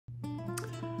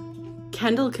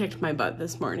Kendall kicked my butt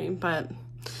this morning, but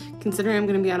considering I'm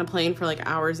going to be on a plane for like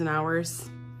hours and hours,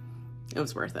 it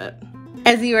was worth it.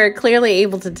 As you are clearly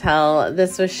able to tell,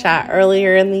 this was shot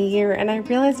earlier in the year, and I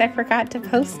realized I forgot to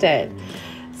post it.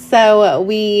 So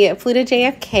we flew to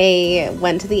JFK,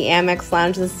 went to the Amex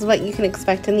Lounge. This is what you can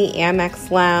expect in the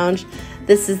Amex Lounge.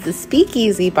 This is the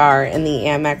speakeasy bar in the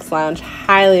Amex Lounge.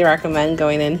 Highly recommend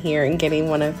going in here and getting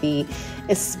one of the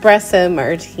espresso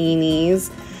martinis.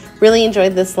 Really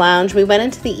enjoyed this lounge. We went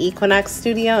into the Equinox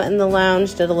studio in the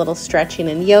lounge, did a little stretching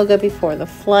and yoga before the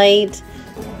flight.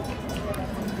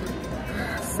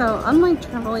 So unlike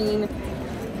traveling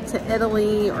to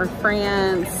Italy or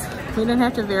France, we didn't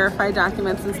have to verify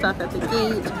documents and stuff at the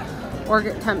gate or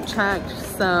get temp checked.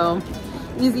 So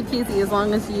easy peasy, as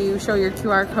long as you show your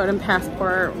QR code and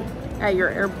passport at your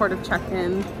airport of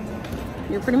check-in,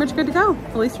 you're pretty much good to go,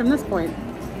 at least from this point.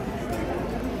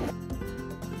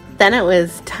 Then it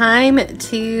was time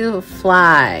to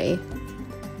fly.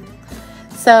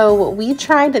 So we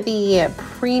tried the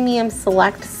premium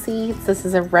select seats. This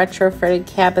is a retrofitted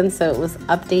cabin, so it was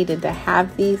updated to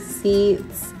have these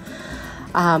seats.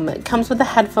 It comes with the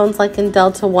headphones like in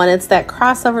Delta One. It's that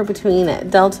crossover between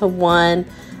Delta One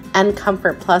and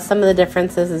Comfort Plus. Some of the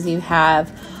differences is you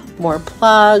have more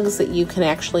plugs. You can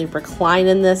actually recline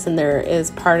in this, and there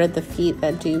is part of the feet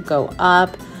that do go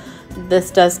up.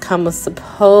 This does come with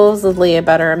supposedly a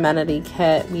better amenity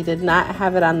kit. We did not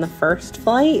have it on the first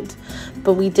flight,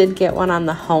 but we did get one on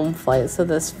the home flight. So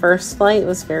this first flight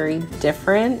was very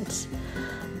different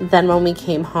than when we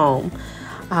came home.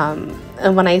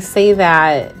 And when I say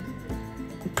that,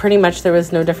 pretty much there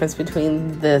was no difference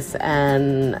between this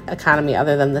and economy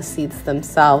other than the seats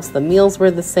themselves. The meals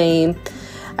were the same.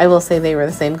 I will say they were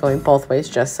the same going both ways,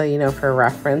 just so you know for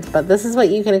reference. But this is what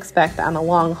you can expect on a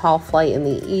long haul flight in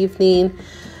the evening.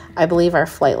 I believe our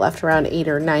flight left around 8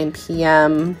 or 9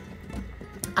 p.m.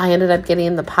 I ended up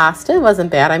getting the pasta. It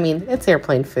wasn't bad. I mean, it's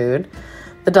airplane food.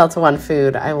 The Delta One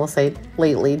food, I will say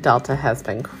lately, Delta has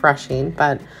been crushing.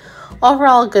 But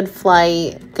overall, good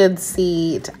flight, good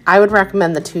seat. I would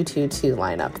recommend the 222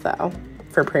 lineup, though,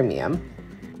 for premium.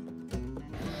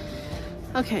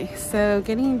 Okay, so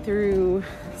getting through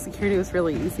security was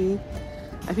really easy.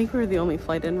 I think we're the only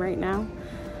flight in right now.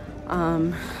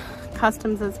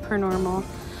 Customs as per normal.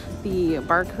 The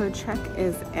barcode check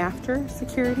is after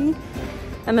security.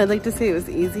 And I'd like to say it was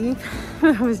easy.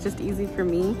 It was just easy for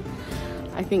me.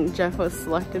 I think Jeff was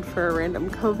selected for a random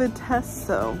COVID test,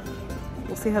 so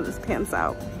we'll see how this pans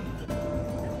out.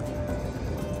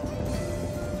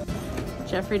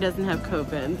 Jeffrey doesn't have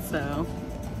COVID, so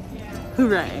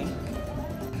hooray.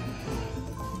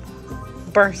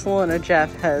 Barcelona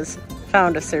Jeff has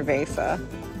found a cerveza.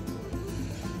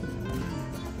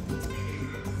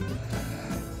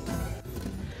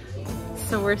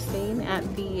 So we're staying at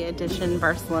the Edition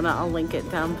Barcelona. I'll link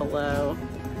it down below.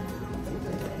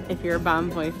 If you're a Bon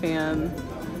Voy fan,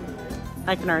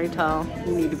 I can already tell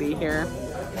you need to be here.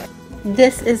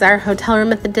 This is our hotel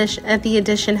room at the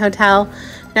Edition Hotel.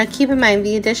 Now keep in mind,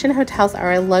 the Edition hotels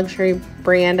are a luxury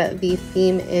brand. The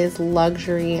theme is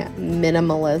luxury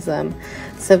minimalism.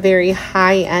 So very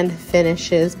high-end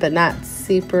finishes, but not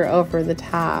super over the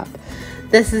top.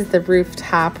 This is the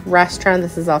rooftop restaurant.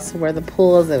 This is also where the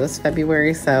pool is. It was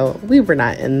February, so we were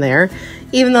not in there,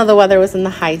 even though the weather was in the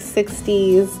high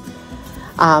 60s.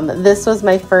 This was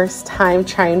my first time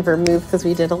trying vermouth because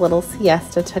we did a little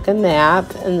siesta, took a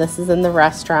nap, and this is in the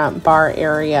restaurant bar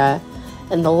area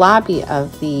in the lobby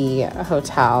of the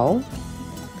hotel.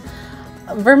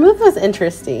 Vermouth was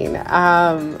interesting.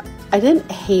 I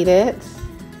didn't hate it.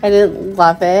 I didn't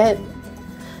love it,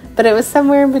 but it was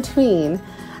somewhere in between.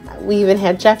 We even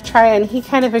had Jeff try it, and he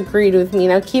kind of agreed with me.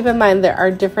 Now, keep in mind there are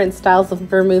different styles of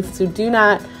vermouth, so do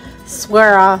not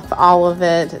swear off all of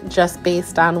it just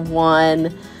based on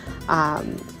one.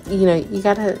 You know, you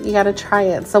gotta try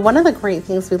it. So one of the great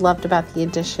things we loved about the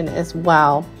Edition as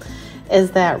well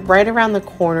is that right around the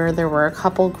corner there were a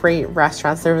couple great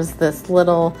restaurants. There was this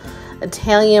little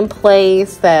Italian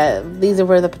place that these are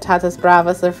where the patatas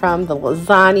bravas are from. The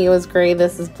lasagna was great.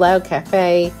 This is Blau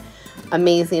Cafe,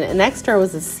 amazing. And next door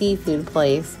was a seafood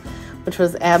place, which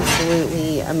was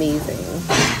absolutely amazing.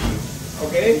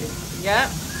 Okay. Yeah.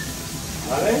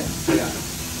 Vale. Yeah.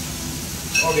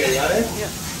 Okay, got it.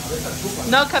 Yeah.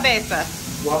 No cabeza.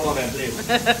 One moment, please.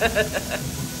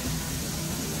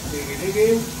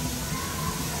 Tiki.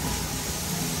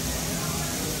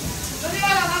 ¿Dónde va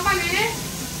la tapa, nene?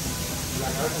 La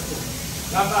cabeza tú.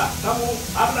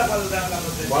 Habla cuando te habla.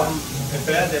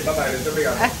 Espérate, papá, que te estoy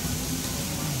pegando.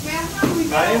 Me has dado muy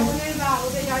bien poner la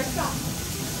botella esta.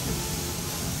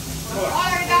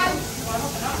 Hola, ¿qué tal?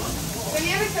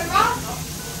 ¿Venía reservado?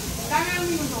 Dame un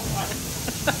minuto.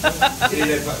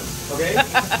 Okay?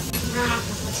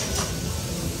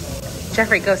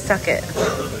 Jeffrey, go suck it.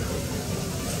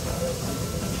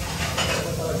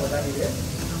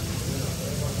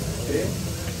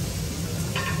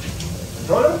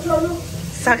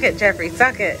 Suck it, Jeffrey,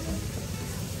 suck it.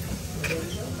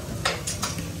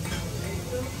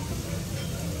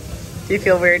 Do you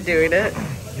feel weird doing it?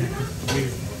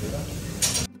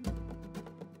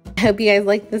 I hope you guys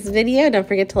liked this video. Don't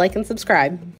forget to like and subscribe.